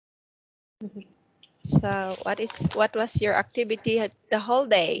So what was your activity the whole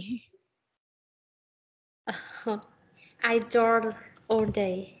day? I draw all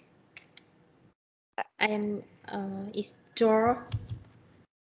day. I am is draw.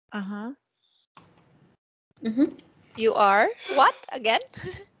 Uh-huh. Mm-hmm. You are what again?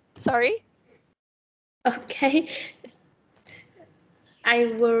 Sorry. Okay. I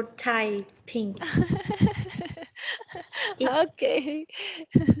will typing. If Okay.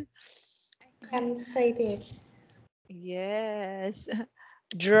 I can say that. Yes.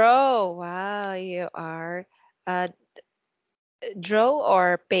 Draw. Wow, you are uh draw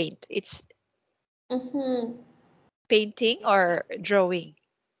or paint. It's Mm-hmm. painting or drawing.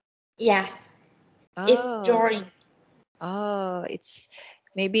 Yeah, it's Oh. drawing. Oh, it's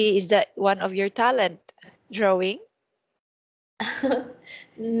maybe is that one of your talent, drawing?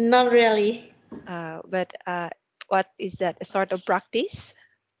 Not really. But what is that? A sort of practice?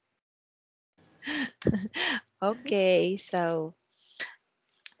 Okay, so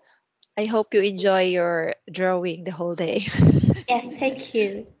I hope you enjoy your drawing the whole day. Yes, thank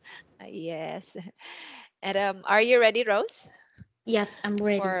you. Yes. And are you ready, Rose, Yes, I'm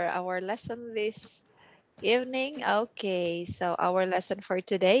ready. for our lesson this evening? Okay, so our lesson for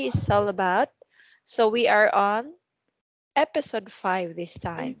today is all about. So we are on episode 5 this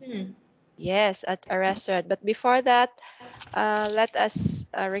time. Mm-hmm. Yes, at a restaurant. But before that, let us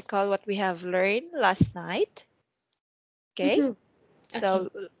recall what we have learned last night. Okay, Mm-hmm. Okay. so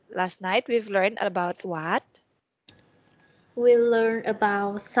last night we've learned about what? We'll learn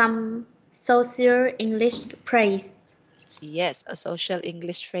about some social English phrase. Yes, a social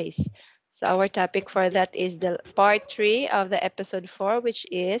English phrase. So our topic for that is the part 3 of the episode 4, which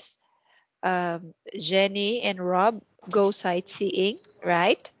is Jenny and Rob go sightseeing,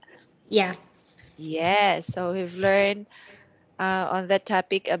 right? Yes. Yes, so we've learned on that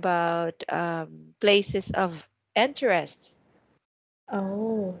topic about places of interest.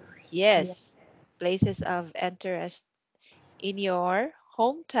 Oh. Yeah. Yes, places of interest in your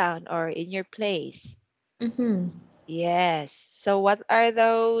hometown or in your place. Mm-hmm. Yes. So, what are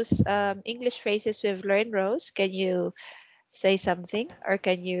those English phrases we've learned, Rose? Can you say something or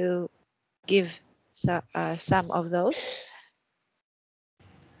can you give some of those?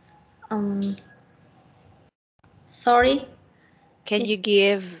 Um. Sorry. Can you Miss.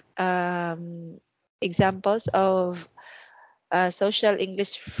 give examples of social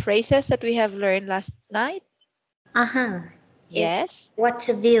English phrases that we have learned last night? Uh-huh. It. Yes. What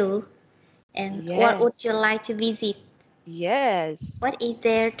to view and what would you Yes. like to visit? Yes. What is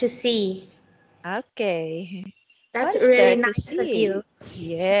there to see? Okay. What That's is there really to nice of you. see?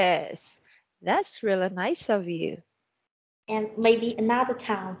 Yes. That's really nice of you. And maybe another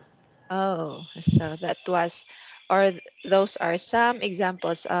time. Oh, so that was, those are some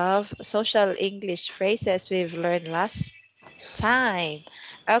examples of social English phrases we've learned last time.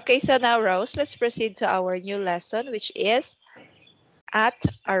 Okay, so now, Rose, let's proceed to our new lesson, which is at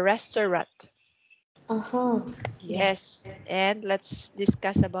a restaurant. Uh-huh. Yes. Yes, and let's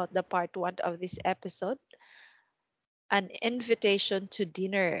discuss about the part 1 of this episode, an invitation to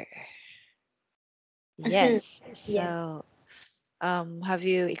dinner. Uh-huh. Yes, Yes. so have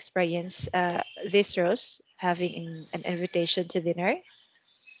you experienced this, Rose, having an invitation to dinner,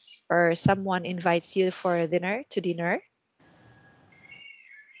 or someone invites you for dinner to dinner?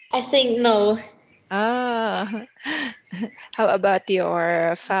 I think no. Ah, how about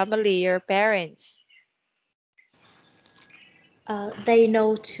your family, your parents? They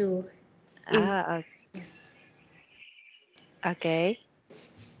know too. In Ah, yes. okay.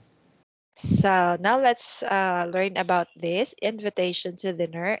 So now let's learn about this invitation to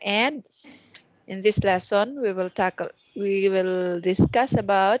dinner. And in this lesson, we will discuss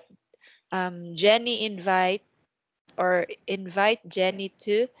about Jenny invite Jenny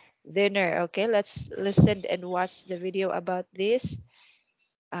to dinner. Okay, let's listen and watch the video about this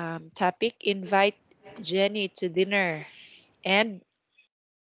topic. Invite Jenny to dinner, and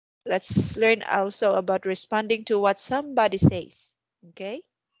let's learn also about responding to what somebody says. Okay,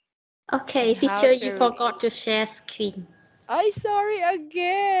 and Okay, how teacher, you to. forgot to share screen. I sorry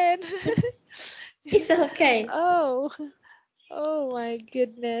again. It's okay. Oh, oh my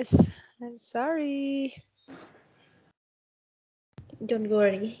goodness. I'm sorry. Don't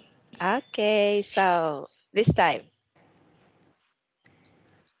worry. Okay, so this time,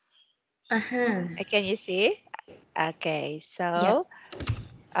 Uh-huh. can you see? Okay, Yes. so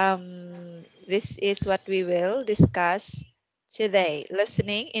um, this is what we will discuss today.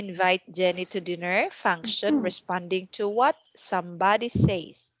 Listening, invite Jenny to dinner, function, Hmm. responding to what somebody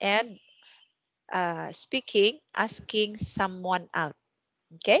says, and speaking, asking someone out.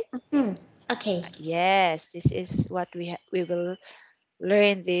 Okay? Hmm. Okay. Yes, this is what we will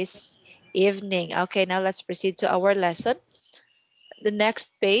learn this evening. Okay, now let's proceed to our lesson. The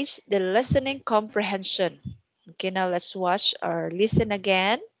next page, the listening comprehension. Okay, now let's watch or listen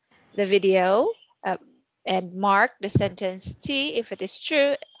again the video uh, and mark the sentence T if it is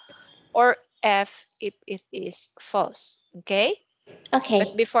true or F if it is false. Okay, but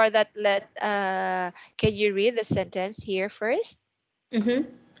Okay. before that, can you read the sentence here first? Mm-hmm.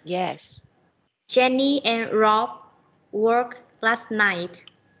 Yes. Jenny and Rob worked last night.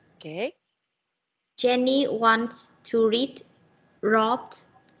 Okay. Jenny wants to read Rob's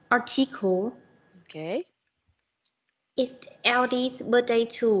article. Okay. It's Eldie's birthday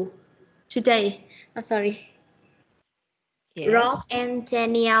too. Today. Oh, sorry. Rob Yes. and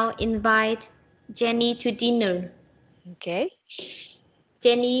Danielle invite Jenny to dinner. Okay.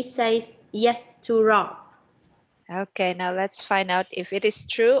 Jenny says yes to Rob. Okay, now let's find out if it is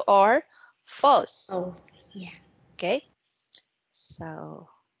true or false. Oh, yeah. Okay, so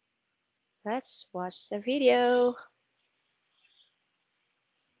let's watch the video.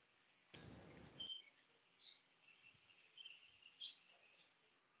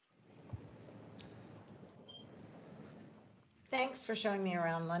 Thanks for showing me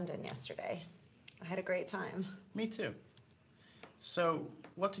around London yesterday. I had a great time. Me too. So,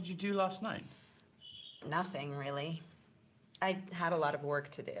 what did you do last night? Nothing, really. I had a lot of work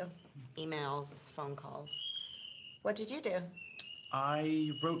to do. Emails, phone calls. What did you do?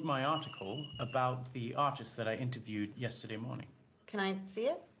 I wrote my article about the artist that I interviewed yesterday morning. Can I see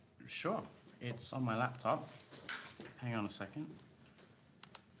it? Sure, it's on my laptop. Hang on a second.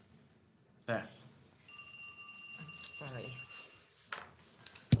 There. Sorry.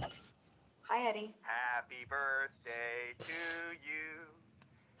 Hi, Eddie. Happy birthday to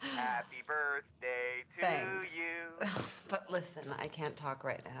you. Happy birthday to Thanks. you. But listen, I can't talk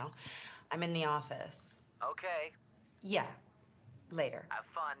right now. I'm in the office. Okay, Yeah, later. have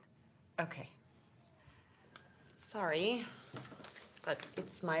fun. Okay. Sorry, but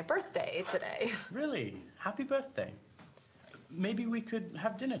it's my birthday today. Really? Happy birthday. Maybe we could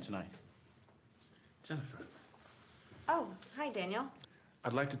have dinner tonight. Jennifer, Oh, hi, Daniel.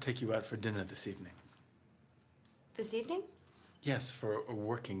 I'd like to take you out for dinner this evening. This evening? Yes, for a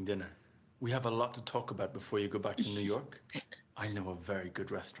working dinner. We have a lot to talk about before you go back to New York. I know a very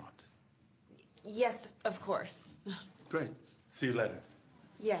good restaurant. Yes, of course. Great. See you later.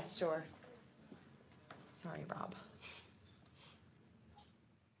 Yes, sure. Sorry, Rob.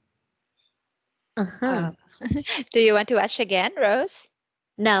 Uh-huh. Do you want to watch again, Rose?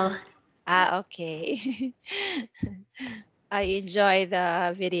 No. Ah, okay. I enjoy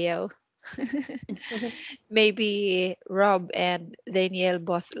the video. Maybe Rob and Daniel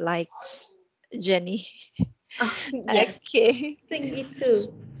both likes Jenny. Oh, yes. Okay. Think it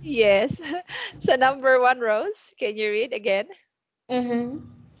too. Yes. So number one, Rose, can you read again? Mm-hmm.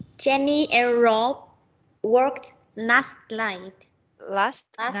 Jenny and Rob worked last night. Last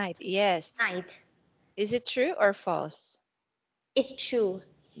night. Last Yes. night. Is it true or false? It's true.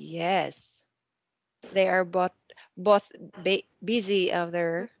 Yes. They are both busy of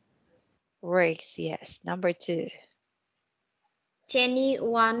their works. Yes. Number two. Jenny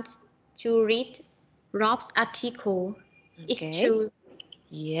wants to read Rob's article. It's Okay. true.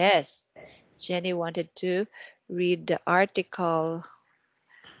 Yes. Jenny wanted to read the article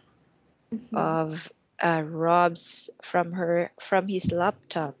Mhm. of Rob's from his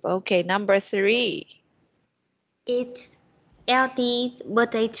laptop. Okay, number three. It's LD's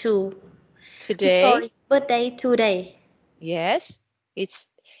birthday too. Today, Sorry, birthday today. yes, it's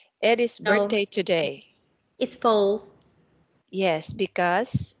Eddie's No, birthday today. it's false. Yes,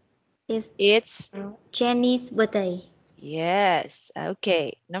 because It's it's Jenny's birthday. yes.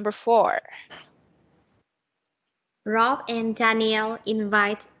 Okay, number four. Rob and Danielle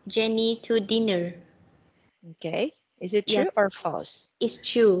invite Jenny to dinner. Okay, is it Yes, true or false? it's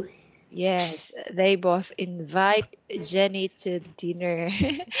true. Yes, they both invite Jenny to dinner.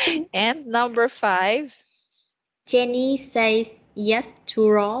 And number five. Jenny says yes to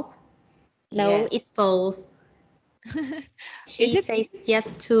Rob. No, it's Yes. false. Is She it says yes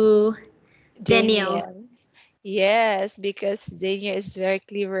to Danielle. Daniel? Yes, because Daniel is very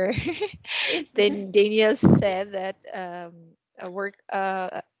clever. Then Daniel said that a work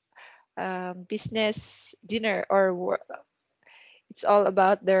business dinner or it's all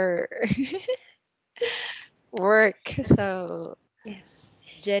about their work. So Yes.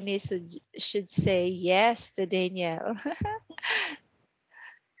 Jenny should say yes to Daniel.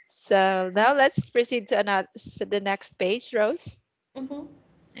 So now let's proceed to the next page, Rose. Mm-hmm.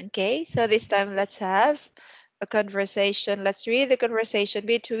 Okay, so this time let's have a conversation. Let's read the conversation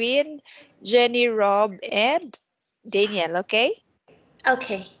between Jenny, Rob, and Daniel, okay?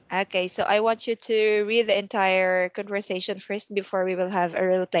 Okay. Okay, so I want you to read the entire conversation first before we will have a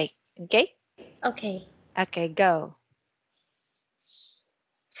role play. Okay? Okay. Okay, go.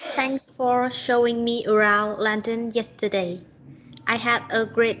 Thanks for showing me around London yesterday. I had a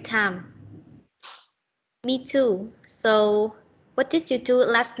great time. Me too. So, what did you do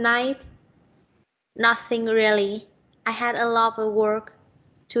last night? Nothing really. I had a lot of work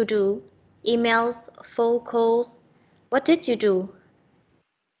to do. Emails, phone calls. What did you do?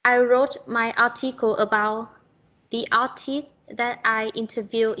 I wrote my article about the artist that I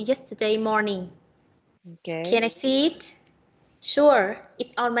interviewed yesterday morning. Okay. Can I see it? Sure,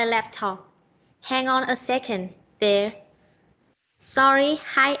 it's on my laptop. Hang on a second. There. Sorry,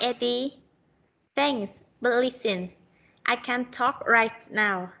 hi Eddie. Thanks, but listen, I can't talk right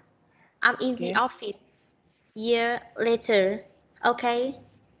now. I'm in the Okay. office. Year later. Okay?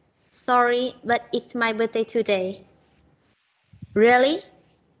 Sorry, but it's my birthday today. Really?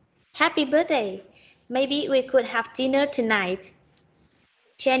 Happy birthday! Maybe we could have dinner tonight.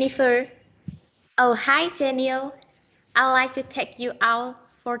 Jennifer. Oh, hi Daniel. I'd like to take you out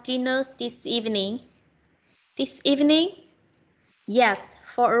for dinner this evening. This evening? Yes,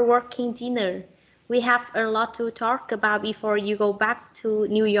 for a working dinner. We have a lot to talk about before you go back to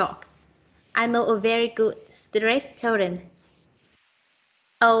New York. I know a very good restaurant.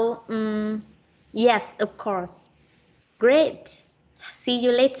 Oh, yes, of course. Great. See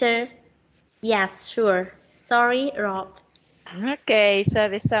you later. Yes, sure. Sorry, Rob. Okay, so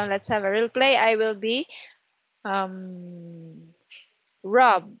this time let's have a real play. I will be um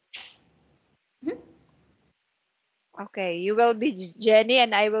Rob. Mhm. Okay, you will be Jenny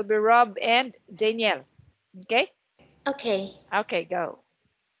and I will be Rob and Danielle. Okay? Okay. Okay, go.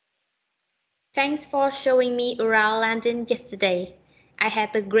 Thanks for showing me around London yesterday. I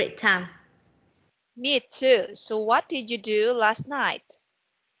had a great time. Me too. So what did you do last night?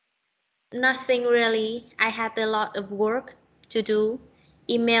 Nothing really. I had a lot of work to do.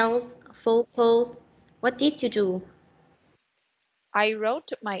 Emails, phone calls. What did you do? I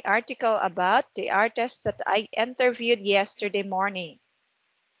wrote my article about the artist that I interviewed yesterday morning.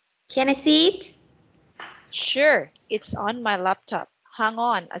 Can I see it? Sure, it's on my laptop. Hang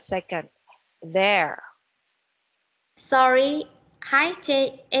on a second. There. Sorry. Hi,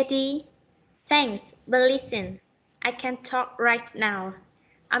 Eddie. Thanks, but listen. I can't talk right now.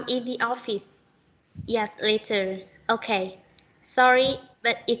 I'm in the office. Yes, later. Okay. Sorry,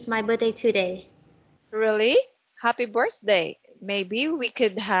 but it's my birthday today. Really? Happy birthday. Maybe we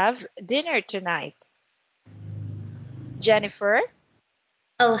could have dinner tonight. Jennifer,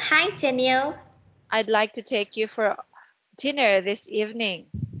 Oh, hi, Daniel. I'd like to take you for dinner this evening.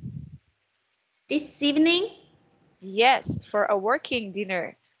 This evening? Yes, for a working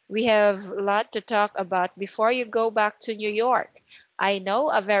dinner. We have a lot to talk about before you go back to New York. I know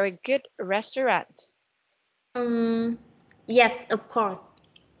a very good restaurant. Um, yes, of course.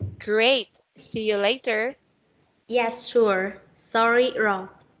 Great. See you later. Yes, sure. Sorry, Rob.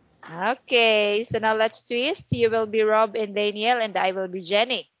 Okay, so now let's twist. You will be Rob and Danielle, and I will be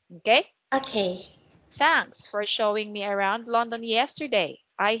Jenny. Okay? Okay. Thanks for showing me around London yesterday.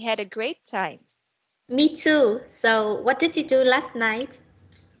 I had a great time. Me too. So, what did you do last night?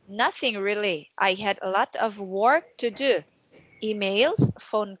 Nothing really. I had a lot of work to do. Emails,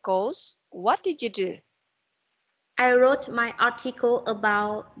 phone calls. What did you do? I wrote my article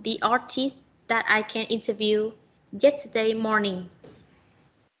about the artist that I can interview yesterday morning.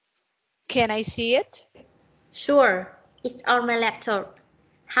 Can I see it? Sure, it's on my laptop.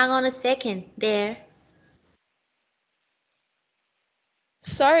 Hang on a second. There.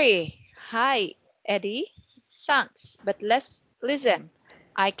 Sorry. Hi, Eddie. Thanks, but let's listen.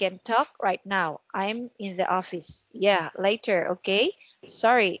 I can talk right now. I'm in the office. Yeah, later, okay?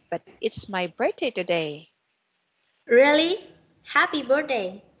 Sorry, but it's my birthday today. Really? Happy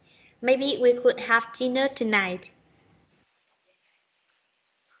birthday. Maybe we could have dinner tonight.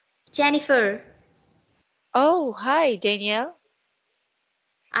 Jennifer, Oh, hi, Danielle.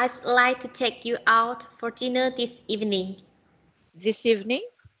 I'd like to take you out for dinner this evening. This evening?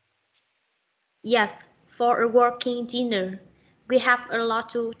 Yes, for a working dinner. We have a lot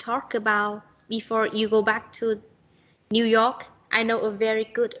to talk about before you go back to New York. I know a very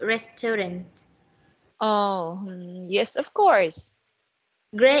good restaurant. Oh, yes, of course.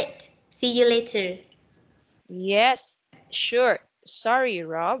 Great. See you later. Yes, sure. Sorry,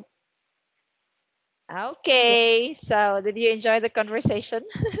 Rob. Okay, so did you enjoy the conversation?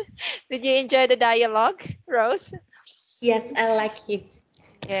 Did you enjoy the dialogue, Rose? Yes, I like it.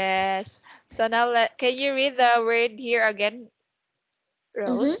 Yes. So now can you read the word here again,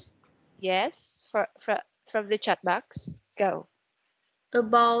 Mm-hmm. Rose? Yes, from the chat box. Go.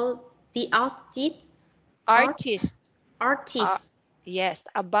 About the art Artist. Uh, artist. yes,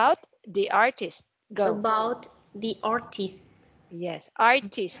 about the artist. Go. About the artist. Yes,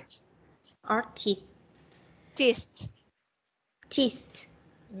 artist. Artist. Artist. Artist.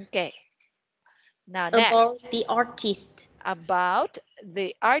 Okay. Now About next. the artist. About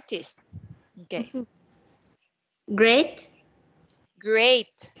the artist. Okay. Mhm. Great.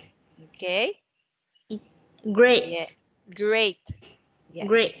 Great. Okay. It's Yeah. great. Great.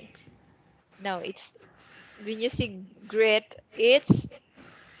 Yes. Great. No, it's when you see great, it's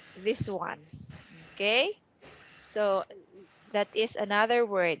this one. Okay. So that is another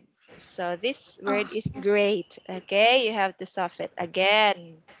word. So this Oh, word is great. Okay. You have to soften it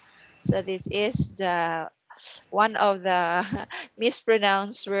again. So this is the one of the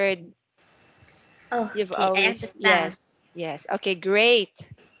mispronounced word you've okay, I always, understand. yes, yes. Okay,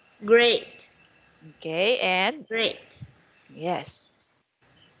 great. Great. Okay, and Great. yes,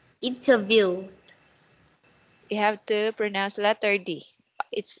 Interview. you have to pronounce letter D.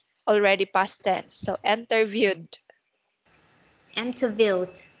 It's already past tense. So interviewed.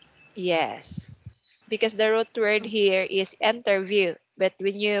 Interviewed. Yes. Because the root word here is interview. But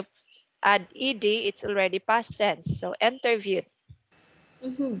when you add ed, it's already past tense. So interviewed.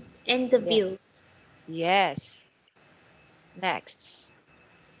 Mm-hmm. Interview. Yes. Yes. Next.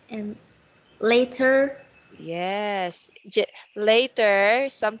 And later. Yes. Later,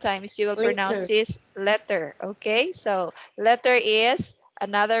 sometimes you will pronounce Later. this letter. Okay. So letter is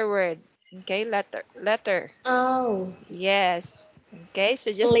another word. Okay. Letter. Letter. Oh, Yes. Okay.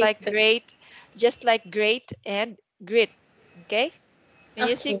 So later. just like great and grit. Okay. When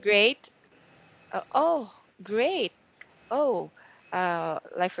you see Okay. great, oh, great. Oh,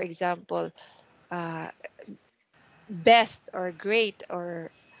 like for example, uh, best or great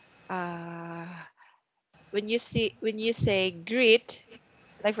or uh, when you say greet,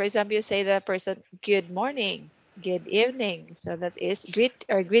 like for example, you say the person good morning, good evening. So that is greet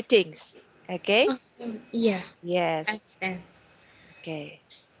or greetings. Okay. Yeah, I Yes. understand. Okay.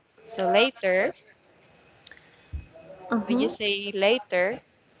 So later, when you Uh-huh. say later,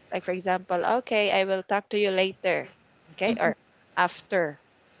 like for example, okay, I will talk to you later. Okay, Mhm. or after.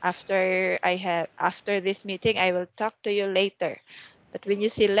 After this meeting, I will talk to you later. But when you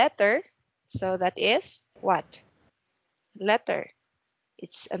see letter, so that is what? Letter.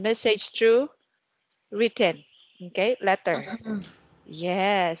 It's a message through written. Okay, letter. Uh-huh.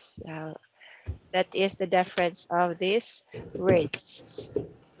 Yes, that is the difference of these words.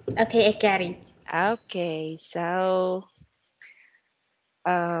 Okay, I get it. Okay, so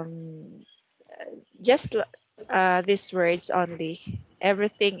um, just these words only.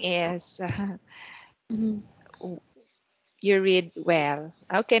 Everything is Mm-hmm. you read well.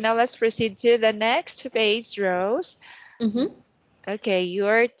 Okay, now let's proceed to the next page, Rose. Mm-hmm. Okay,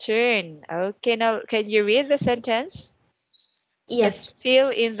 your turn. Okay, now can you read the sentence? Let's Yes. fill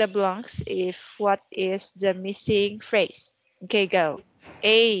in the blanks if what is the missing phrase. Okay, go.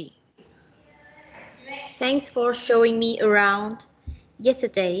 A. Thanks for showing me around.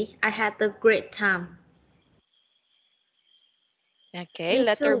 Yesterday, I had a great time. Okay, Me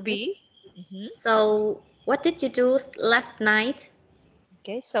letter too. B. Mhm. So, what did you do last night?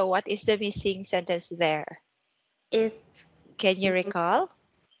 Okay, so what is the missing sentence there? Is Can you recall?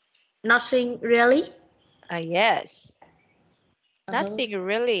 nothing really? Yes, Oh, nothing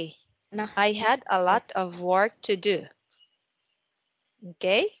really. I nothing. had a lot of work to do.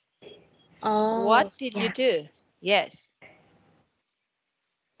 Okay, what Oh, did you yeah. do? Yes,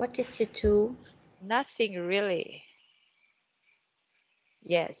 What did you do? nothing really.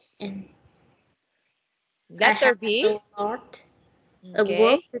 Yes, And I letter had B. a lot of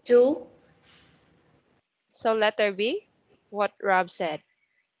work Okay, to do. so letter B, what Rob said.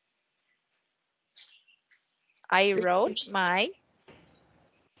 I wrote my,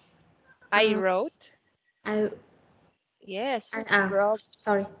 I Uh, wrote, I, I yes, uh, Rob.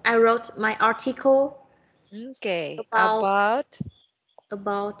 sorry. I wrote my article Okay, about about,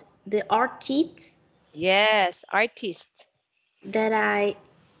 about the artist yes, artist. that I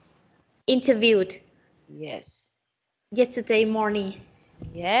interviewed Yes, yesterday morning.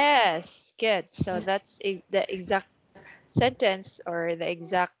 yes, good. So that's the exact sentence or the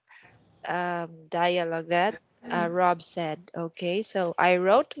exact dialogue that Rob said. Okay, so I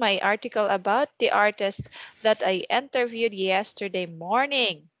wrote my article about the artist that I interviewed yesterday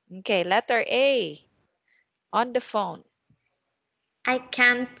morning. Okay, letter A on the phone. I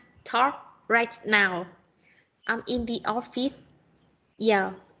can't talk right now. I'm in the office.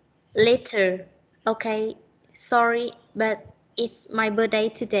 Yeah. Later. Okay, sorry, but it's my birthday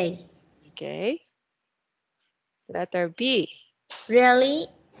today. Okay. Letter B. Really?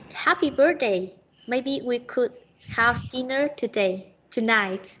 Happy birthday. Maybe we could have dinner today.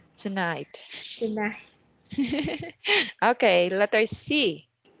 Tonight. Tonight. Tonight. Okay, letter C.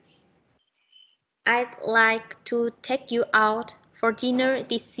 I'd like to take you out for dinner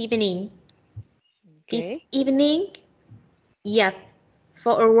this evening. This Okay. evening? Yes,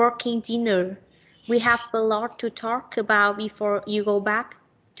 for a working dinner. We have a lot to talk about before you go back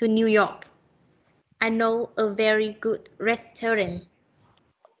to New York. I know a very good restaurant.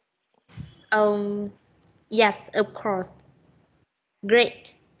 Um, yes, of course.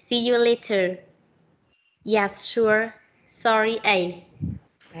 Great. See you later. Yes, sure. Sorry, A.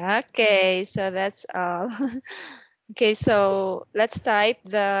 Okay, so that's all. Okay, so let's type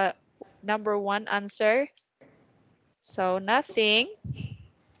the number one answer. So nothing.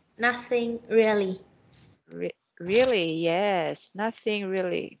 Nothing really. Really, yes, nothing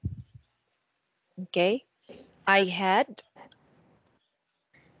really. Okay. I had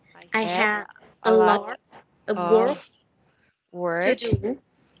I I had have a a lot lot of work of to work. do.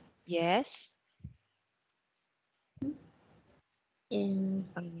 Yes.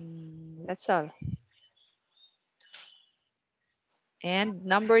 Um, That's all. And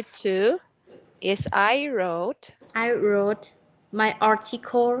number two is I wrote. I wrote my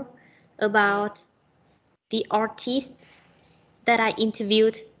article about Yes. the artist that I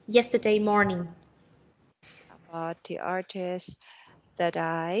interviewed yesterday morning. It's about the artist that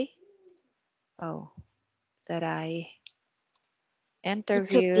I oh that I Interview,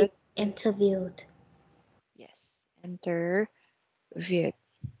 interviewed. interviewed. Yes, interviewed.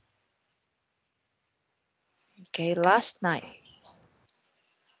 Okay, last night.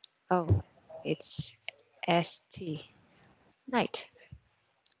 Oh, it's ST night.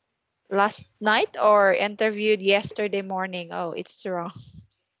 Last night or interviewed yesterday morning? Oh, it's wrong.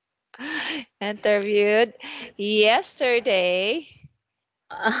 Interviewed yesterday.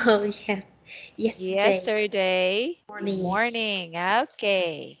 Oh, yes. Yesterday Yesterday morning. morning.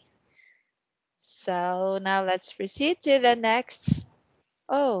 Okay. So now let's proceed to the next.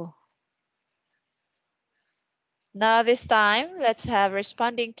 Oh, now this time let's have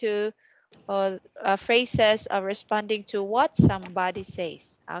responding to phrases of responding to what somebody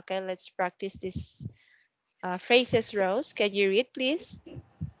says. Okay, let's practice this phrases, Rose. Can you read, please?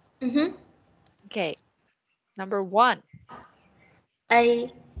 Mm-hmm. Okay, number one.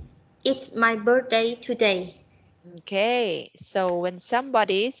 A, it's my birthday today. Okay, so when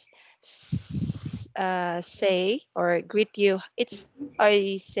somebody's say or greet you, it's or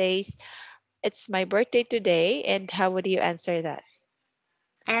he says, "It's my birthday today," and how would you answer that?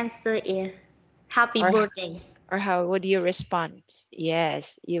 Answer is happy Or birthday. or how would you respond?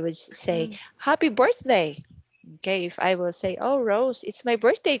 Yes, you would say, Mm. "Happy birthday." Okay, if I will say, "Oh, Rose, it's my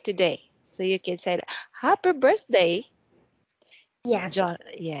birthday today," so you can say, "Happy birthday, Yes, John."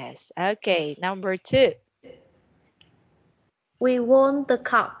 Yes. Okay, number two. we won the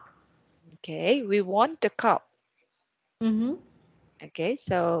cup. Okay, we want the cup. Mm-hmm. Okay,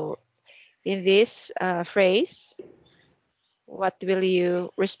 so in this phrase, what will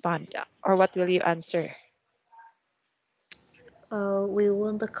you respond or what will you answer? We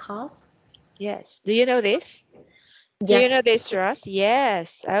won the cup. Yes. Do you know this? Do you Yes. know this, Ross?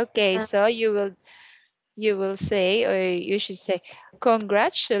 Yes. Okay, Uh, so you will say or you should say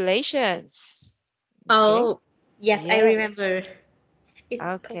congratulations. Okay. oh, yes, I Yeah. remember. It's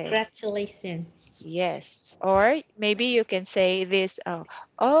Okay. congratulations. Yes. Or maybe you can say this,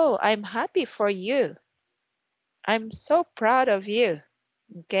 oh, I'm happy for you. I'm so proud of you.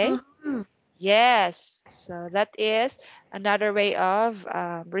 Okay. Uh-huh. Yes, so that is another way of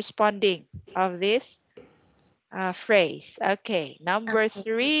responding of this phrase. Okay, number Okay.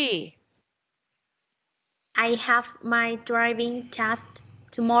 three. I have my driving test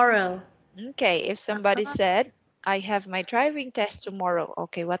tomorrow. Okay, if somebody Uh-huh. said, I have my driving test tomorrow,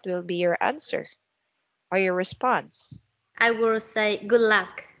 okay, what will be your answer or your response? I will say good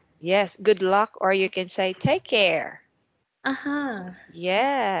luck. Yes, good luck, or you can say, take care. Uh-huh.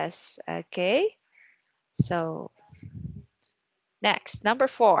 Yes, okay. So next, number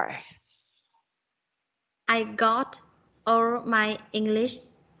four. I got all my English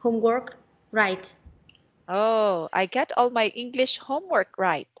homework right. Oh, I got all my English homework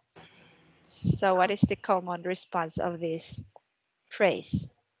right. So what is the common response of this phrase?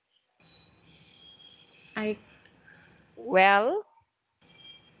 I Well,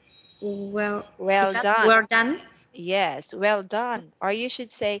 well is well that done. well done? Yes, well done. Or you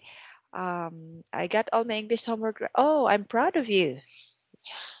should say, I got all my English homework. Oh, I'm proud of you.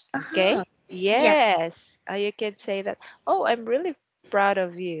 Okay? Uh-huh. Yes. Yes. You can say that, oh, I'm really proud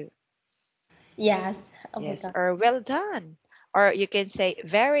of you. Yes. Oh my Yes. God. Or well done. Or you can say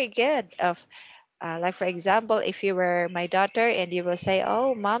very good. Like for example, if you were my daughter and you will say,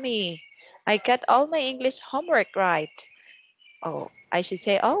 oh, mommy, I got all my English homework right. Oh, I should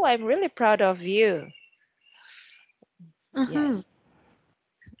say, oh, I'm really proud of you. Mm-hmm. Yes.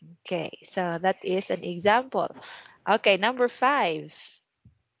 Okay. So that is an example. Okay. Number 5.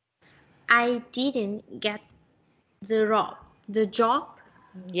 I didn't get the job. The job?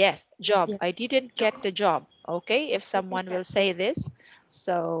 Yes. Job. Yeah. I didn't Job. get the job. Okay. If Didn't someone get will the say this,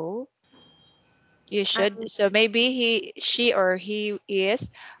 so you should, job. so maybe she or he is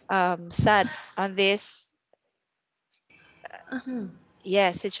sad on this, Uh-huh.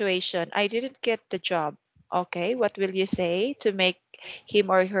 yeah, situation. I didn't get the job. Okay, what will you say to make him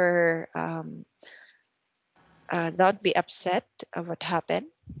or her not be upset of what happened?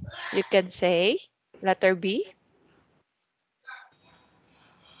 You can say letter B.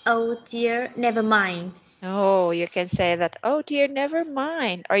 Oh dear, never mind. Oh, you can say that, oh dear, never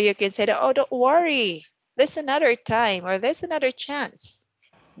mind. Or you can say that, oh, don't worry. There's another time or there's another chance.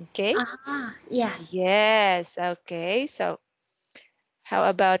 Okay? Ah, yes. Yes, okay. So how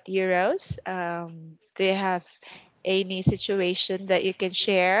about Euros? Do you have any situation that you can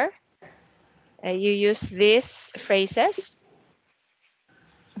share? You use these phrases.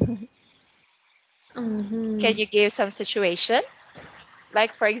 Mm-hmm. Can you give some situation?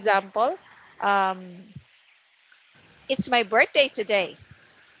 Like, for example, um, it's my birthday today.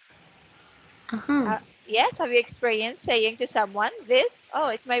 Uh-huh. Yes, have you experienced saying to someone this? Oh,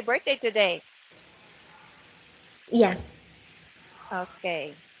 it's my birthday today. Yes.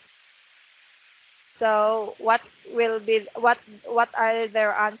 Okay. So what will be what are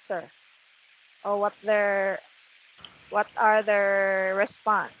their answer or what are their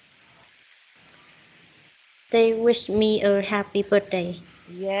response? They wish me a happy birthday.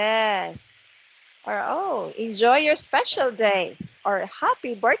 Yes. Or oh, enjoy your special day or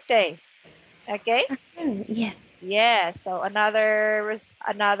happy birthday. Okay? Yes. Yes. So another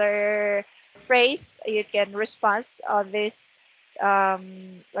phrase you can respond on this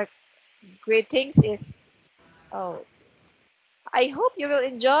like greetings is, oh, I hope you will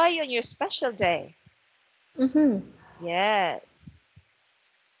enjoy on your special day. Mm-hmm. Yes.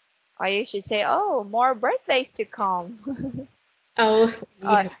 Or you should say, oh, more birthdays to come. Oh, Or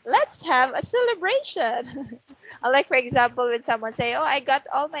yes. let's have a celebration. Like for example, when someone say, "Oh, I got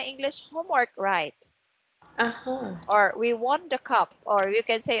all my English homework right," Uh-huh. or "We won the cup," or you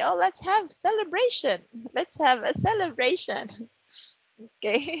can say, "Oh, let's have celebration. Let's have a celebration."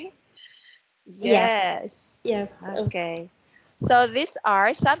 Okay. Yes. Yes. Yes. Oh. Okay. So these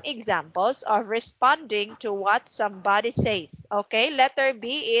are some examples of responding to what somebody says. Okay. Letter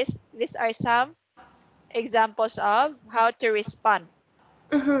B is these are some examples of how to respond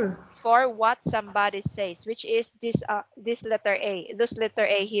Mm-hmm. for what somebody says, which is this letter A, this letter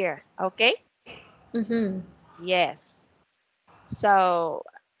A here. Okay. Mm-hmm. Yes. So,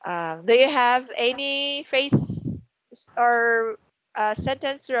 do you have any phrase or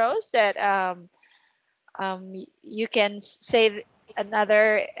sentence, Rose, that you can say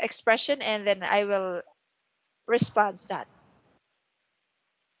another expression, and then I will respond to that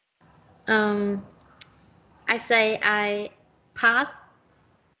Um, I say I passed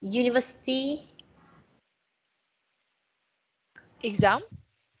university. exam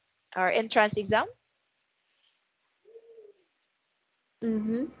or entrance exam.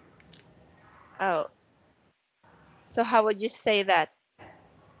 Mm-hmm. Oh, so how would you say that?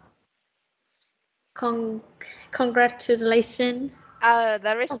 Con Congratulations. The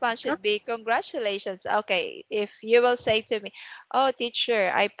Oh my response God. should be congratulations. Okay, if you will say to me, "Oh,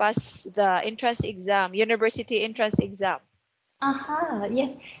 teacher, I passed the entrance exam, university entrance exam," Uh-huh.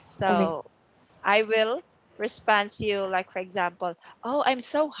 Yes. Oh my. so I will respond to you like, for example, "Oh, I'm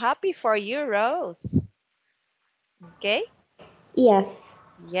so happy for you, Rose." Okay. Yes.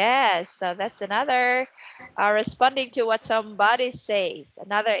 Yes, so that's another responding to what somebody says.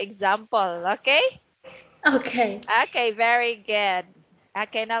 Another example. Okay. Okay. Okay, very good.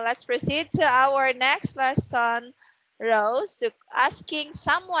 Okay, now let's proceed to our next lesson, Rose, to asking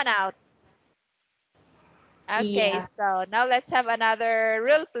someone out. Okay, Yeah. so now let's have another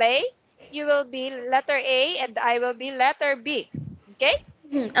role play. You will be letter A and I will be letter B. Okay,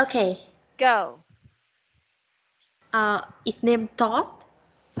 Okay. go. Its name Todd.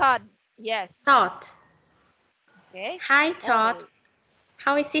 Todd, yes. Todd. Okay. Hi, Todd. Oh,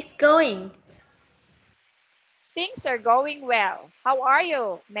 How is it going? things are going well. How are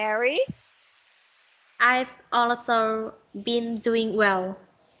you, Mary? I've also been doing well.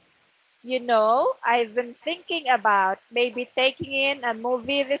 I've been thinking about maybe taking in a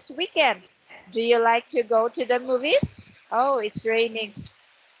movie this weekend. Do you like to go to the movies? Oh, it's raining.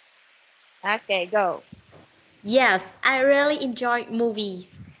 Okay, go. Yes, I really enjoy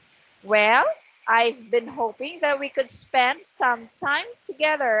movies. Well, I've been hoping that we could spend some time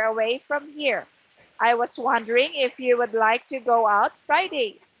together away from here. I was wondering if you would like to go out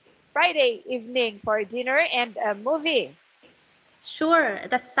Friday evening for dinner and a movie. Sure,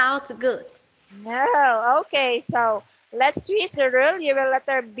 that sounds good. No, okay, so let's twist the rule. You will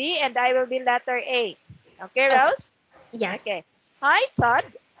letter B and I will be letter A. Okay, Okay. Rose? Yes. Okay. Hi,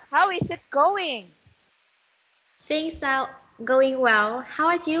 Todd. How is it going? Things are going well. How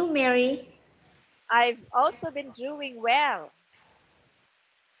are you, Mary? I've also been doing well.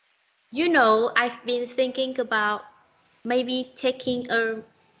 I've been thinking about maybe taking a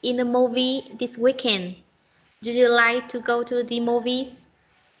in a movie this weekend. Do you like to go to the movies?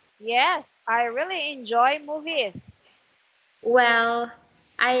 Yes, I really enjoy movies. Well,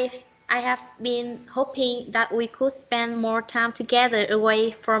 I have been hoping that we could spend more time together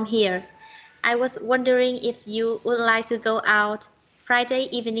away from here. I was wondering if you would like to go out Friday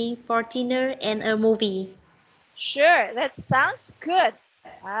evening for dinner and a movie. Sure, that sounds good.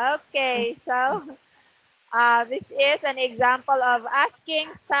 Okay, so this is an example of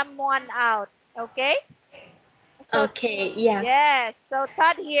asking someone out. Okay, so Okay, yes. yes, so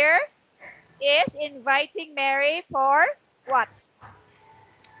Todd here is inviting Mary for what?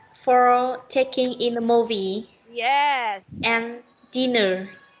 For taking in a movie Yes, and dinner.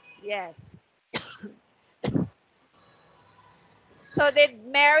 yes. So did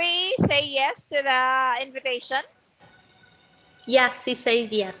Mary say yes to the invitation? Yes, she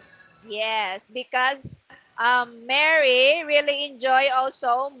says yes. Yes, because Mary really enjoy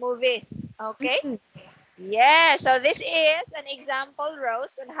also movies. Okay. Mhm. Yeah, so this is an example,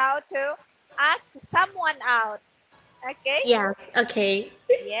 Rose, on how to ask someone out. Okay? Yes, okay.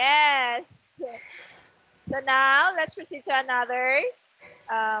 Yes. So now let's proceed to another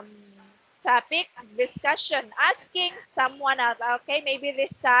um, topic discussion. Asking someone out. Okay, maybe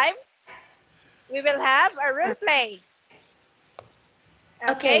this time we will have a role play.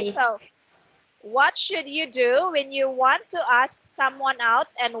 Okay, Okay. so what should you do when you want to ask someone out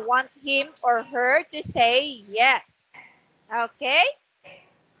and want him or her to say yes? Okay?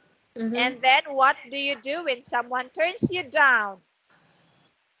 Mm-hmm. And then what do you do when someone turns you down?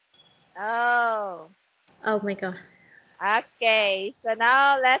 Oh, Oh my god. okay. So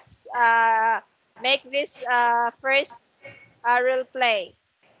now let's make this first role play.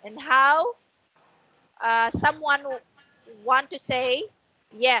 And how someone want to say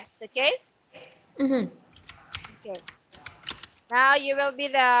yes, okay? Mm-hmm. Okay. Now you will be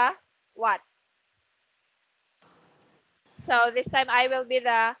the what? So this time I will be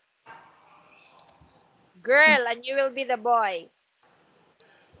the girl and you will be the boy.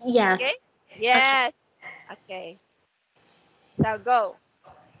 Yes. Okay? Okay. Yes. Okay. So go.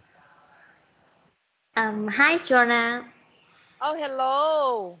 Hi, Jonah. Oh,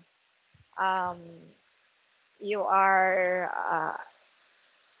 hello. Um, you are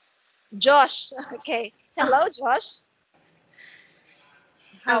Josh. Okay. Oh, Hello, Josh.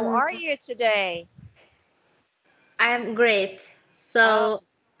 How um, are you today? I am great. Oh, So,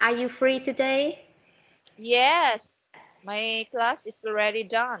 are you free today? yes. My class is already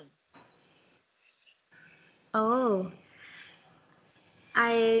done. Oh,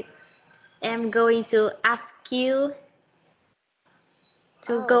 I am going to ask you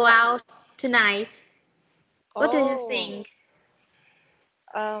to Oh, go what? out tonight. What do you Oh, think?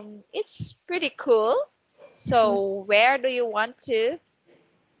 it's pretty cool. Mm, So, where do you want to?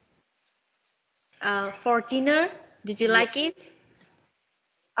 for dinner? Did you Yeah. like it?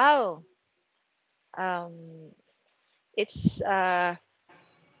 Oh, um, it's uh,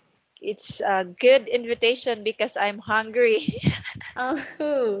 it's a good invitation because I'm hungry.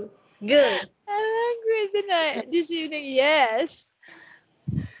 Oh, good. I'm hungry this evening. Yes.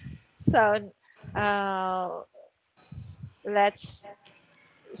 So, uh, let's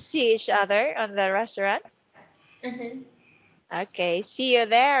see each other on the restaurant. Mhm. Okay, see you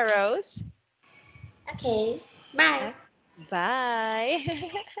there, Rose. Okay. Bye. Uh, Bye.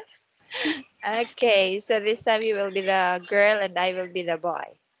 Okay, so this time you will be the girl and I will be the boy.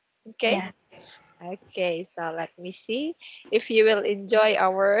 Okay? Yeah. Okay, so let me see if you will enjoy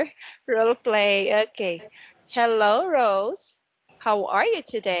our role play. Okay. Hello, Rose. How are you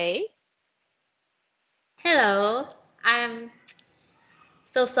today? Hello. I'm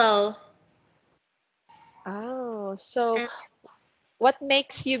so. Oh, so And what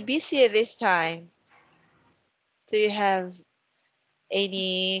makes you busy this time? Do you have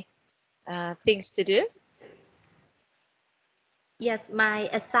any things to do? Yes, my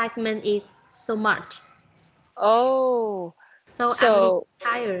assignment is so much, Oh, so I'm really so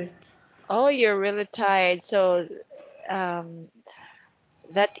tired. oh, you're really tired. So um,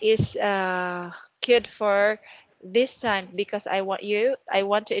 that is good for this time because I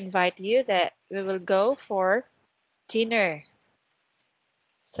want to invite you that we will go for dinner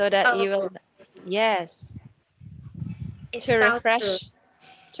so that Oh, you will, yes, it to sounds good.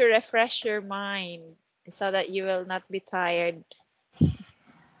 refresh your mind so that you will not be tired.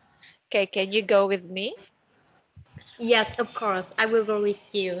 Okay, can you go with me? Yes, of course, I will go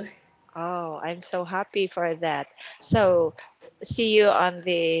with you. Oh, I'm so happy for that. So, see you on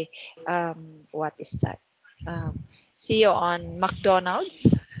the um, what is that? Um, see you on McDonald's.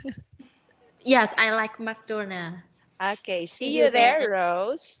 Yes, I like McDonald's. Okay, See see you you there. there,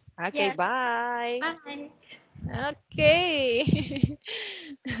 Rose. Okay, Yes, bye. bye. Okay.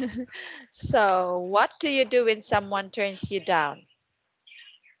 So, what do you do when someone turns you down?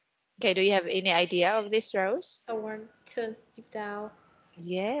 Okay, do you have any idea of this, Rose? Someone turns you down.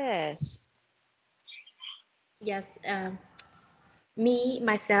 Yes. Yes, me,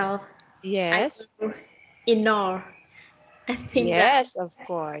 myself, I Yes. will ignore. I think that Yes, of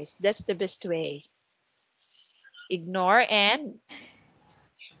course. That's the best way. Ignore and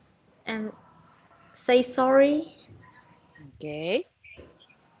and say sorry okay.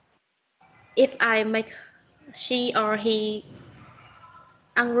 if I make she or he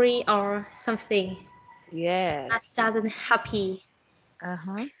angry or something. That Yes. doesn't happy.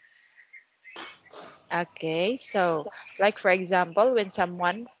 Uh-huh. Okay. So, like for example, when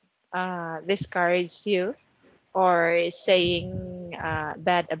someone discourages you or is saying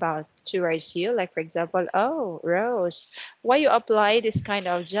bad about towards you, like for example, oh, Rose, why you apply this kind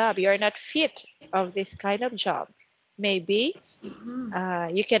of job? You're not fit of this kind of job. Maybe Mhm.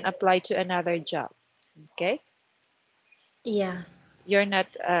 you can apply to another job. Okay. Yes, You're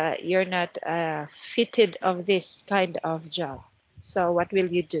not fitted of this kind of job. So what will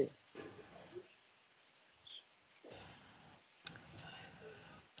you do?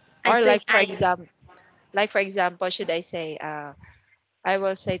 I Or think I. like for example, should I say, I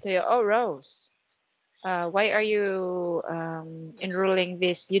will say to you, oh Rose, why are you enrolling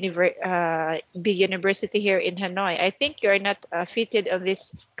this big university here in Hanoi? I think you're not fitted on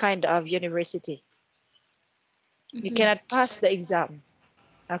this kind of university. You Mhm. cannot pass the exam.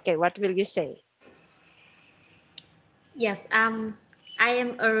 Okay, what will you say? Yes, I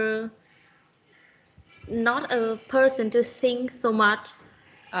am not a person to think so much,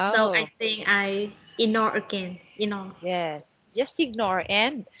 so I Oh, think I ignore again. yes. Just ignore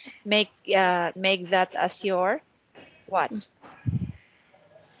and make that as your what?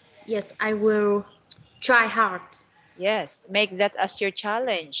 Yes, I will try hard. Yes, make that as your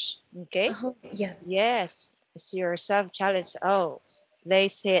challenge. Okay? Yes. Yes, it's your self challenge. Oh, they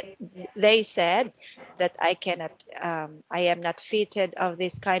said that I cannot I am not fitted of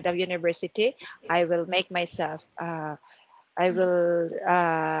this kind of university. I will make myself I will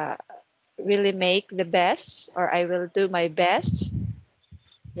really make the best or I will do my best,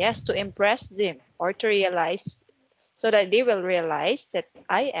 yes, to impress them or to realize so that they will realize that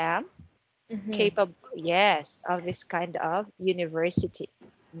I am Hmm. capable, yes, of this kind of university.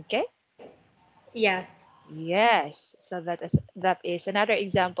 Okay. Yes. Yes, so that is another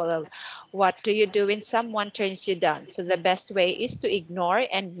example of what do you do when someone turns you down. So the best way is to ignore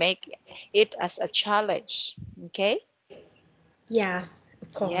and make it as a challenge. Okay? Yes,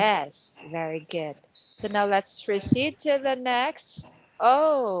 of course. Yes, very good. So now let's proceed to the next.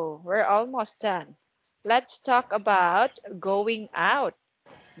 Oh, we're almost done. Let's talk about going out.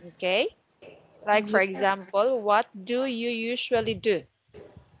 Okay? Like for Yeah. example, what do you usually do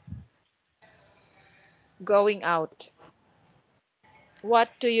going out?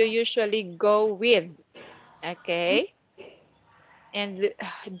 What do you usually go with? Okay. And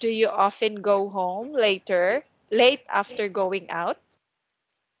do you often go home late after going out?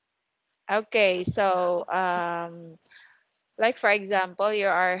 Okay, so like for example, you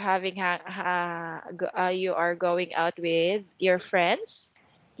are having you are going out with your friends.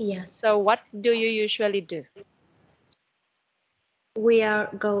 Yes. So what do you usually do? We are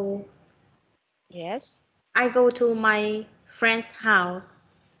go. Yes. I go to my friend's house,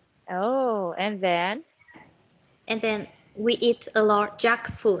 Oh, and then and then we eat a lot junk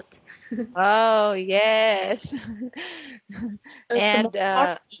food. oh yes. A small And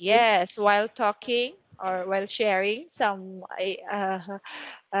party. yes, while talking or while sharing some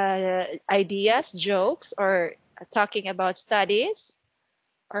ideas, jokes, or talking about studies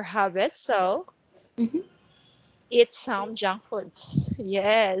or habits. So, Hmm. eat some junk foods.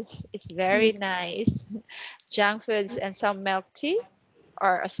 Yes, it's very Yeah, nice. Junk foods and some milk tea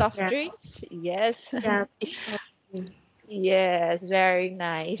or a soft yeah, drinks. Yes. yeah. It's so Yes, very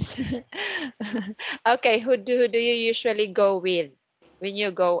nice. Okay, who do you usually go with when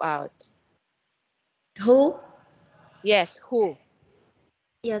you go out? who? Yes, who?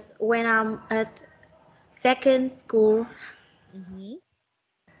 Yes, when I'm at second school, Mm-hmm.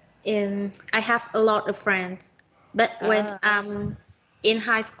 I have a lot of friends. But when Ah, I'm in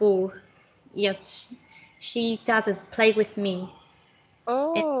high school, yes, she doesn't play with me.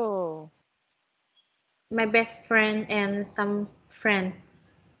 And oh, my best friend and some friends.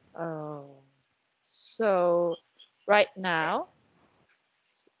 oh. So right now,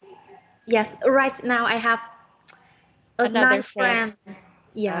 Yes, right now I have a another nice friend. friend.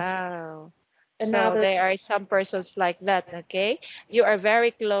 Yes, Oh, so another. there are some persons like that. Okay, you are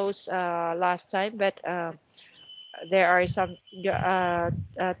very close last time, but there are some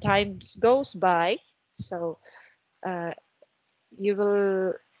times goes by, so uh, you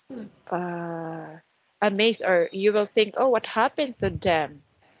will uh, amaze or you will think, oh, what happened to them?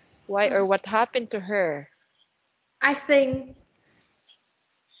 Why or what happened to her? I think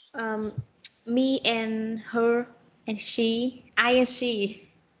um, me and her and she, I and she.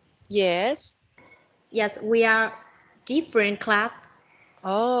 Yes. Yes, we are different class.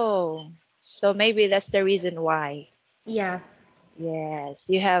 Oh, so maybe that's the reason why. Yes, Yes,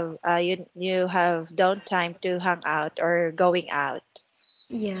 you have don't time to hang out or going out.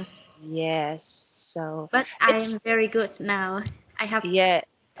 yes. Yes, so But I am it's very good now. I have yeah.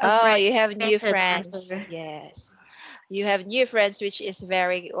 a Oh, friend you have new better than friends. her. Yes, you have new friends, which is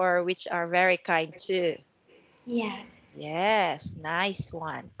very or which are very kind too. Yes. Yes, nice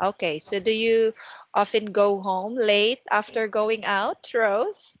one. Okay, so do you often go home late after going out,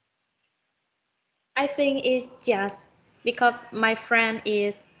 Rose? I think it's just because my friend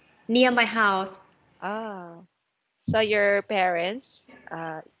is near my house. Ah, so your parents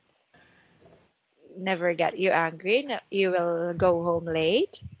never get you angry. You will go home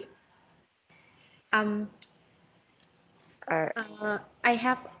late, Um, or I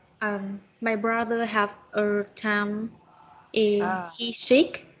have my brother have a time in ah, he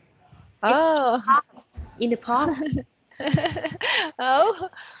sick. It's oh, in the past. oh,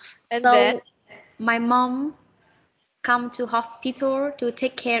 and then So my mom come to hospital to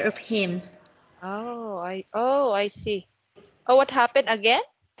take care of him. I see. Oh, what happened again?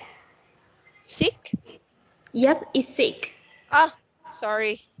 Sick? Yes, he's sick. Ah,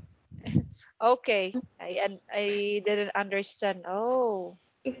 sorry. Okay, I didn't understand. Oh,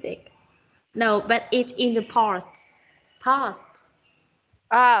 He's sick. No, but it's in the past.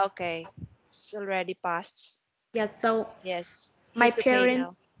 ah, okay. It's already passed. Yes, so Yes, my he's okay parents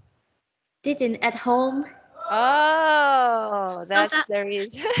now. didn't at home. Oh, So that's the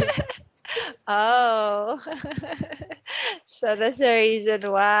reason. Oh, so that's the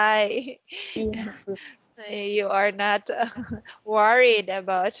reason why yes. you are not worried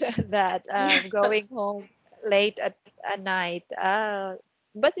about that Yes. going home late at night.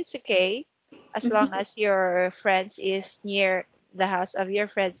 But it's okay as long Mhm. as your friends is near the house of your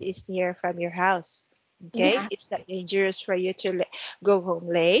friends is near from your house. Okay, Yeah. it's not dangerous for you to go home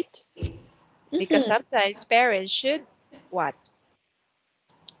late because Mhm. sometimes parents should what?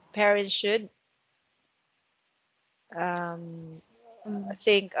 Parents should um, Mm.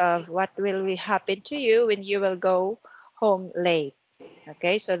 think of what will happen to you when you will go home late.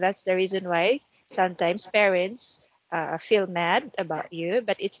 Okay, so that's the reason why sometimes parents feel mad about you,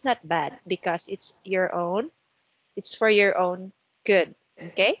 but it's not bad because it's your own, it's for your own good.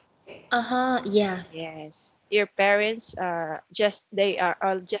 Okay, Uh-huh. Yes. yes, your parents just they are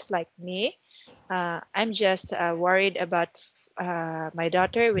all just like me. I'm just worried about my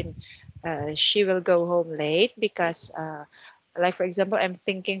daughter when she will go home late because like for example I'm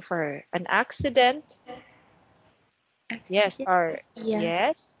thinking for an accident. Yes, Accident. or Yes.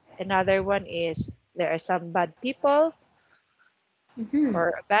 yes, another one is there are some bad people Mm-hmm. or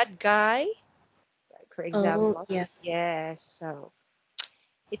a bad guy, like for Oh, example. yes. Yes, so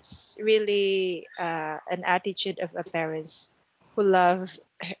it's really an attitude of a parents who love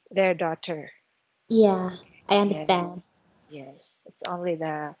their daughter. Yeah, I understand. Yes, yes,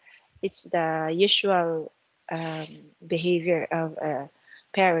 it's the usual um, behavior of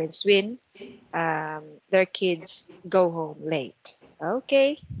parents when their kids go home late.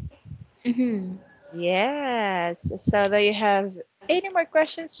 Okay. Mm-hmm. Yes. So do you have any more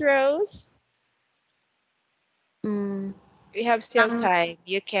questions, Rose? Mm. We have still Some time.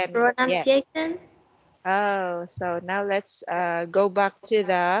 You can, yes. pronunciation. Oh, so now let's go back to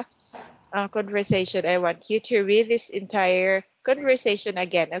the conversation. I want you to read this entire conversation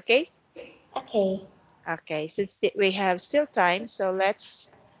again, okay? Okay. Okay, since we have still time, so let's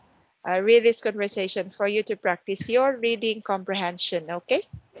read this conversation for you to practice your reading comprehension, okay?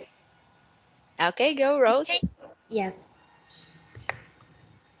 Okay, go, Rose. Yes.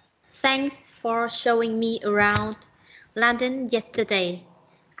 Thanks for showing me around London yesterday.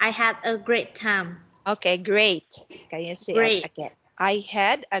 I had a great time. Okay, great. Can you say it Great. again? I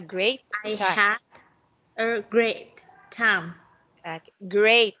had a great I time. had a great time.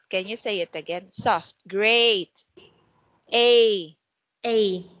 Great. Can you say it again? Soft. Great. A.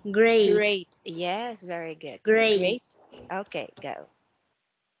 A great. Great. Yes, very good. Great. Great. Okay, go.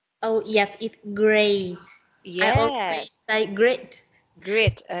 Oh yes, it's great. I always Yes. say great.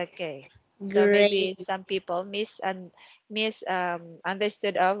 Great. Okay. So maybe Great. some people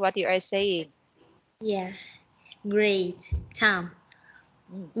understood of what you are saying. Yeah. Great time.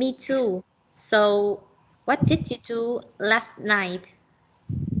 Mm, Me too. So, what did you do last night?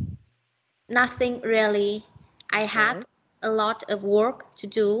 Nothing really. I okay. had a lot of work to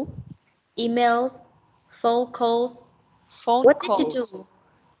do. Emails, phone calls. Phone What did you do? calls.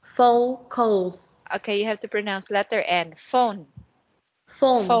 Phone calls. Okay, you have to pronounce letter N. Phone.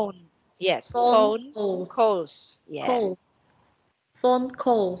 Phone. Phone. Yes. Phone Phone calls. calls. Calls. Yes. Phone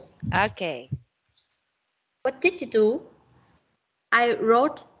calls. Okay. What did you do? I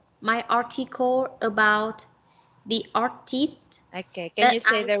wrote my article about the artist Okay. Can that you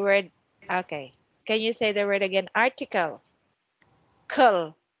say I the word? Okay. Can you say the word again? Article.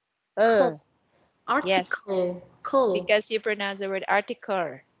 Cull. call. Yes. Article. Call. Because you pronounce the word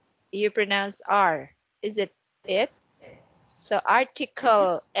article. You pronounce R. Is it it? So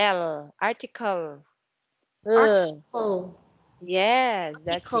article L. Article. Article. Yes,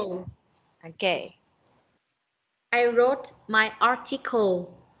 that's it. Article. Okay. I wrote my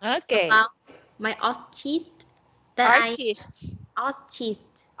article Okay. about my artist that I Artists.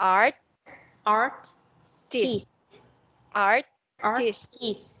 artist Artist. artist Artist.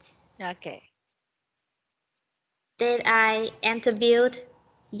 artist Okay. that I interviewed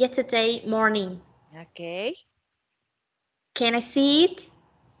yesterday morning. Okay. Can I see it?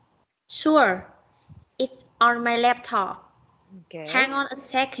 Sure. It's on my laptop. Okay. Hang on a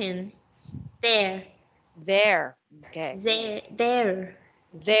second. There. There. Okay. There. There.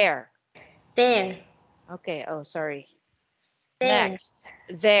 There. There. Okay. Oh, sorry. There. Next.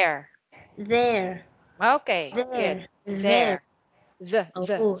 There. There. Okay. Good. There. There. There.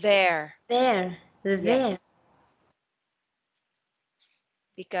 Oh. There. There. There. Yes.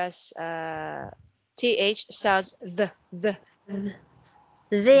 Because th sounds the.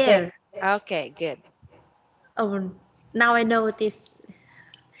 There. Okay. Good. Oh, now I know this.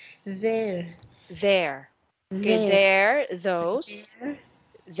 There. There. Okay. There. There. Those. There. Oh.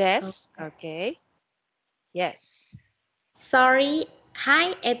 This. Okay. Yes. Sorry.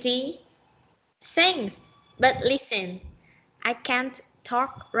 Hi, Eddie. Thanks. But listen, I can't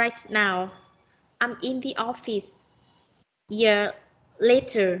talk right now. I'm in the office. Yeah,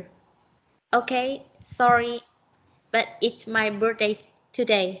 later. Okay, sorry, but it's my birthday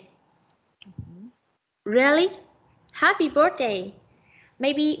today. Mhm. Really? Happy birthday.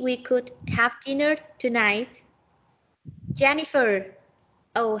 Maybe we could have dinner tonight. Jennifer.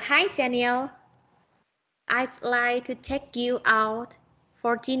 Oh, hi, Daniel. I'd like to take you out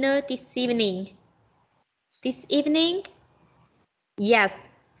for dinner this evening. This evening? Yes,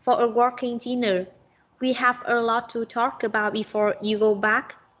 for a working dinner. We have a lot to talk about before you go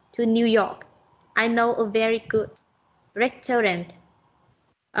back to New York. I know a very good restaurant.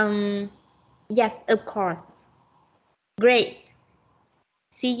 Um, yes, of course. Great.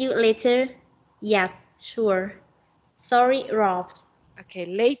 See you later. Yes, sure. Sorry, Rob. Okay.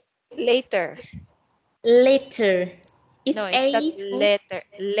 Later. Later. It's No, it's not A to letter.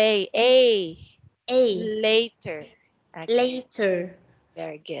 A. A. Later. Okay. Later.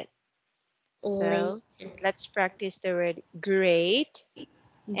 Very good. Later. So let's practice the word great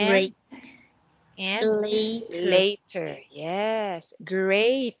and Great. and Later. later. Yes.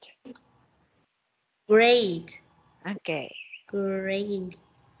 Great. Great. Okay. Great.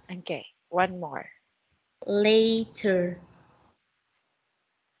 Okay. One more. Later.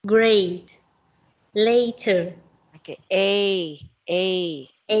 Great. Later. Okay. A. A.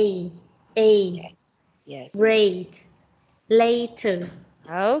 A. Yes. Yes. Great. Later.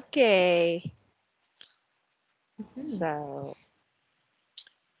 Okay. Mhm. So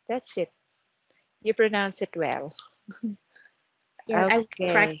that's it. You pronounce it well. Yes, I will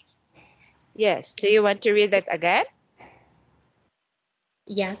practice. Okay. Yes. Do you want to read that again?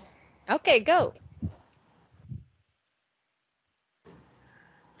 Yes. Okay, go.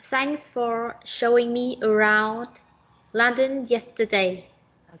 Thanks for showing me around London yesterday.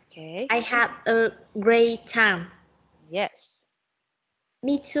 Okay. I had a great time. Yes.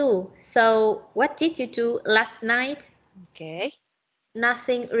 Me too. So, what did you do last night? Okay.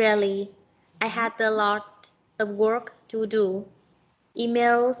 Nothing really. I Mhm. had a lot of work to do.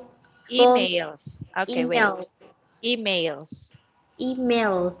 Emails, phone, Emails. Okay, wait. emails, Emails.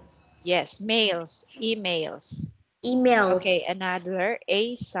 emails, Yes, mails. Emails. emails, Okay, another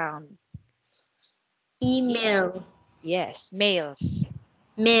A sound. E- emails, yes, mails.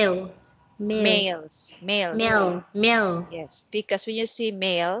 mail, mail, Mails. Mails. mail, mail. Yes, because when you see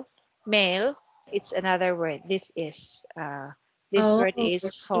mail, it's another word. This Oh, word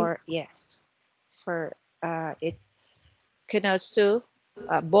is it's, for yes, for it connotes to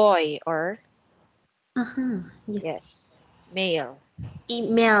a boy or yes. yes, male.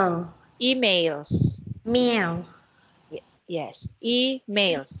 Email, Emails. mail, Yes,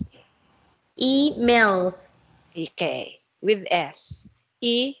 emails. emails, Okay, with S.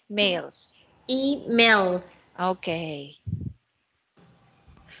 Emails. emails, Okay,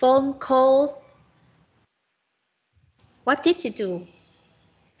 phone calls. What did you do?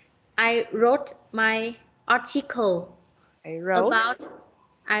 I wrote my article I wrote, about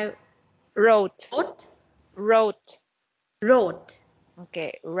I wrote, wrote wrote. wrote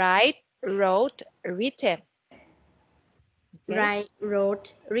Okay, write, wrote, written. Okay,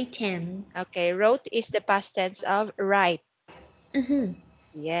 wrote written. okay. Wrote is the past tense of write. Mm-hmm.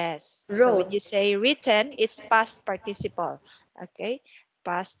 Yes. So when Wrote. you say written, it's past participle. Okay,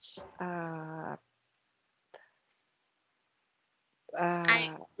 past. I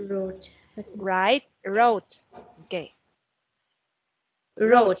Uh, wrote. write, wrote. Okay,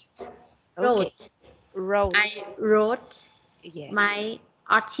 Wrote. wrote. Okay, Wrote. wrote. I wrote Yes. my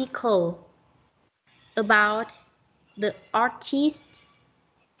article about the artist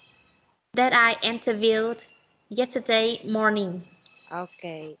that I interviewed yesterday morning.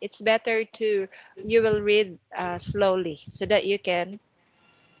 Okay, it's better to you will read slowly so that you can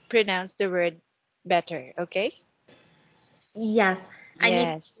pronounce the word better. Okay. Yes, I need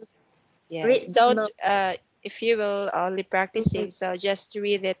to Yes. Yes. read Don't slowly. if you will only practicing, so just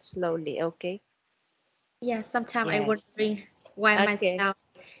read it slowly. Okay. Yeah, sometimes I Yes. wondering why Okay. myself.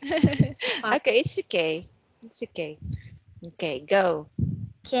 But Okay, it's okay. It's okay. Okay, go.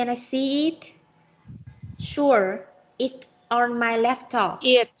 can I see it? Sure, it's on my laptop.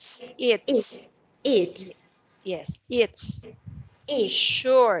 It's. It, it, Y- Yes, it's. it.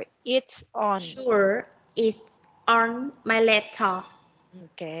 Sure, it's on. Sure, it's on my laptop.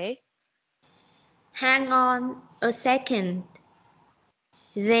 Okay. Hang on a second.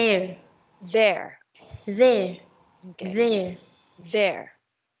 There, There. there, Okay. there, There.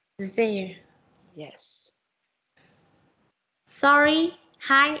 there. Yes. Sorry,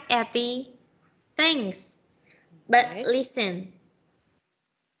 hi Abby. Thanks. But Okay. listen,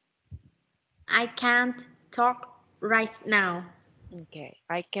 I can't talk right now. Okay.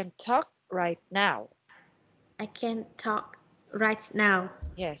 I can talk right now. I can't talk right now.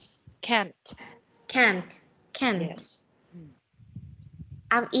 Yes. Can't. Can't, can't. Yes. Mm.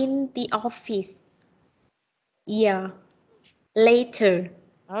 I'm in the office. Yeah, later.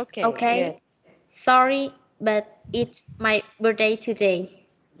 Okay. Good. Okay? Sorry, but it's my birthday today.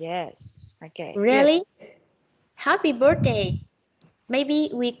 Yes. Okay. Good. Really? Happy birthday. Maybe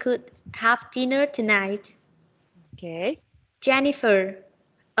we could have dinner tonight. Okay. Jennifer.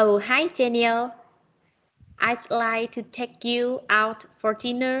 Oh, hi, Daniel. I'd like to take you out for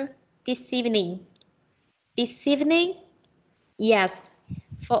dinner this evening. This evening? Yes,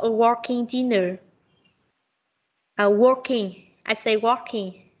 for a working dinner. I say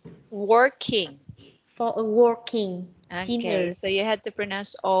working. Working. For a working Okay. dinner. So you had to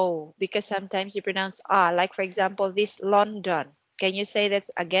pronounce O because sometimes you pronounce ah. Like for example, this London. Can you say that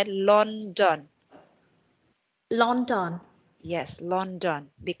again? London. London. Yes,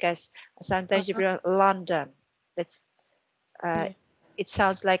 London. Because sometimes you Uh, pronounce London. That's uh, yeah. it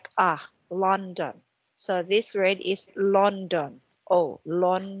sounds like ah, London. So this word is London. Oh,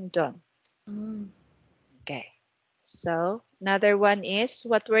 London. Mm. Okay. So another one is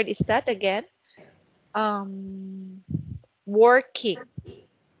what word is that again? Um, working.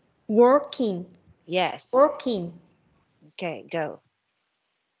 Working. Yes. Working. Okay, go.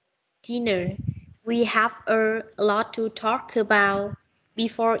 Dinner. We have a lot to talk about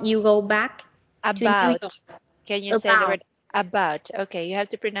before you go back to New York. About. Can you say the About. word about? Okay, you have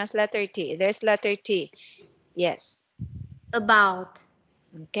to pronounce letter T. There's letter T. Yes. About.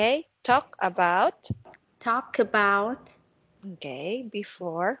 Okay. Talk about. Talk about Okay,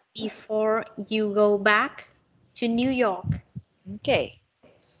 before. before you go back to New York. Okay.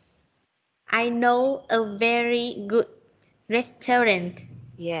 I know a very good restaurant.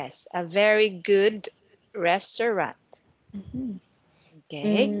 Yes, a very good restaurant. Mhm.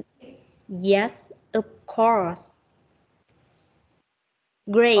 Okay. Yes, of course.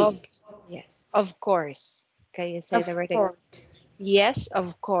 Of Great. yes, of course. Can you say the Of word? course. Yes,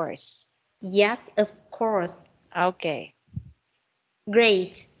 of course. Yes, of course. Okay.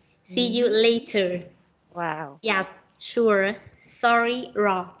 Great. See you Mhm. later. Wow. Yes, sure. Sorry,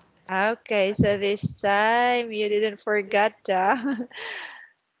 Rob. Okay, so this time you didn't forget the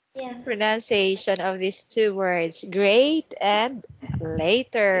Yeah. pronunciation of these two words, great and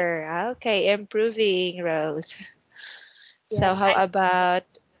later. Okay, improving, Rose. So Yes, how about,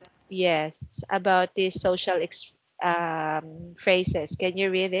 yes, about these social phrases? Can you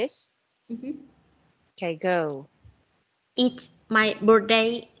read this? Mhm. Okay, go. It's my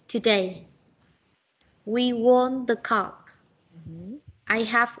birthday today. We won the cup. Mhm. I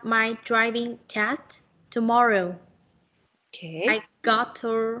have my driving test tomorrow. Okay, I got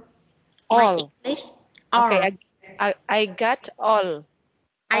her my all. English Okay, R. I got all.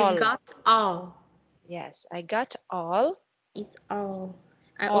 I All. got all. Yes, I got all. It's all.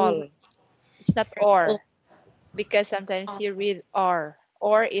 I always All. It's not say all. or, because sometimes you read or.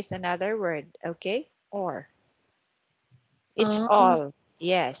 Or is another word. Okay, or. It's Oh, all.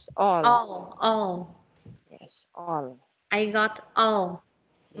 Yes, all. all. Yes, all. I got all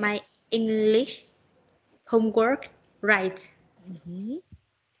my Yes. English homework right. Hmm.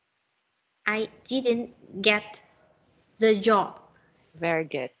 I didn't get the job. Very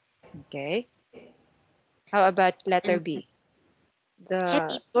good. Okay. How about letter And B? The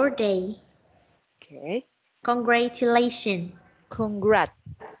happy birthday. okay. Congratulations.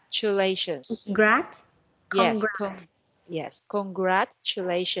 Congratulations. Grat. Yes, Congrat. yes,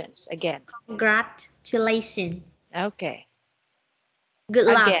 congratulations again. Congratulations. Okay. Good Again.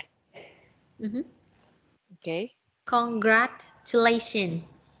 luck. Mhm. Okay.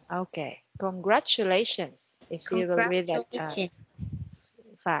 Congratulations. Okay. Congratulations. If you will read that Congratulations.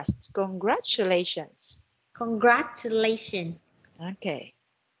 fast. Congratulations. Congratulations. Okay.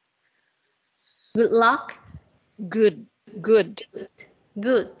 Good luck. Good. Good.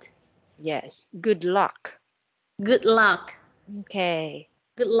 Good. Yes. Good luck. Good luck. Okay.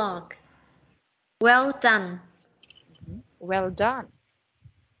 Good luck. Well done. Mhm. Well done.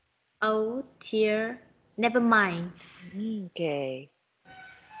 Oh dear. Never mind. Okay.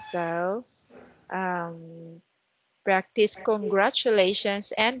 So, practice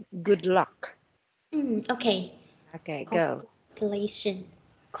congratulations and good luck. Okay. Okay, go. Congratulations.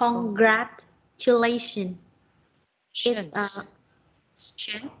 Congratulations. It Congratulations.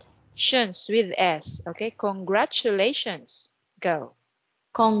 strength. Tions with S. Okay, congratulations. Go.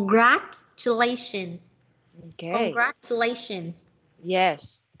 Congratulations. Okay. Congratulations.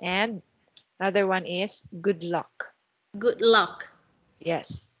 Yes. And another one is good luck. Good luck.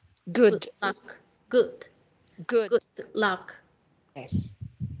 Yes. Good Good. luck. Good. Good. Good luck. Yes.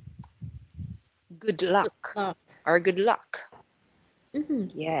 Good Good luck. luck. Or good luck. hmm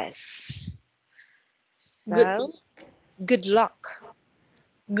Yes. Good. So, good luck.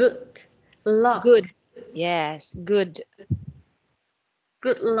 Good luck. Good. Yes. Good.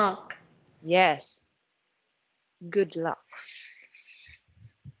 Good luck. Yes. Good luck.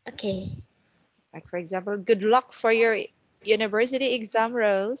 Okay. Like, for example, good luck for your university exam,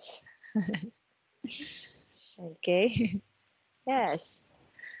 Rose. Okay. Yes.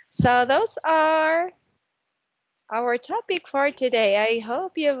 So those are our topic for today. I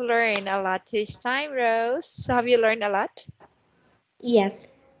hope you've learned a lot this time, Rose. So have you learned a lot? Yes.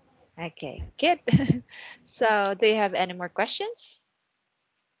 Okay, good. So do you have any more questions?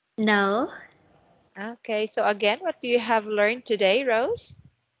 No. Okay, so again, what do you have learned today, Rose?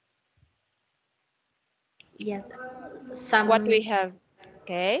 Yes. What we Some have,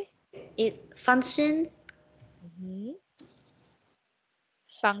 okay. it functions. Mhm.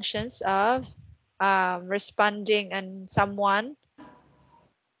 Functions of responding and someone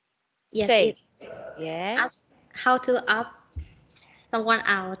Yes. say. It ask Yes. how to ask someone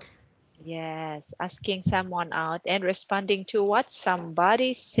out. Yes, asking someone out and responding to what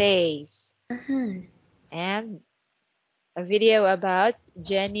somebody says. Uh-huh. And a video about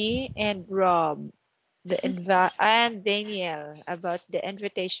Jenny and Rob, and Daniel, about the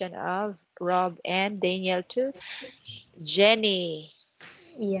invitation of Rob and Daniel to Jenny.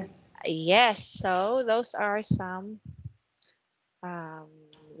 Yes. Yes, so those are some um,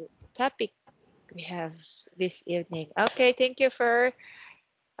 topic we have this evening. Okay, thank you for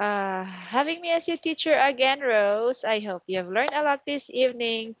having me as your teacher again, Rose. I hope you have learned a lot this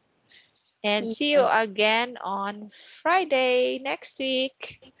evening. And see you Yes. again on Friday next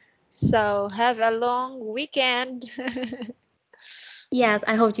week. So have a long weekend. Yes,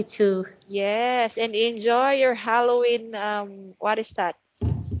 I hope you too. Yes, and enjoy your Halloween. What is that?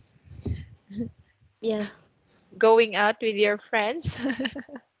 Yeah. Going out with your friends?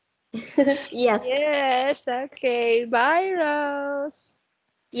 Yes. Yes, okay. Bye, Rose.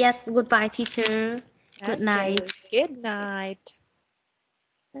 Yes. Goodbye, teacher. Good Okay, night. good night.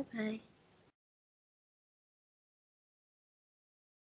 Bye bye.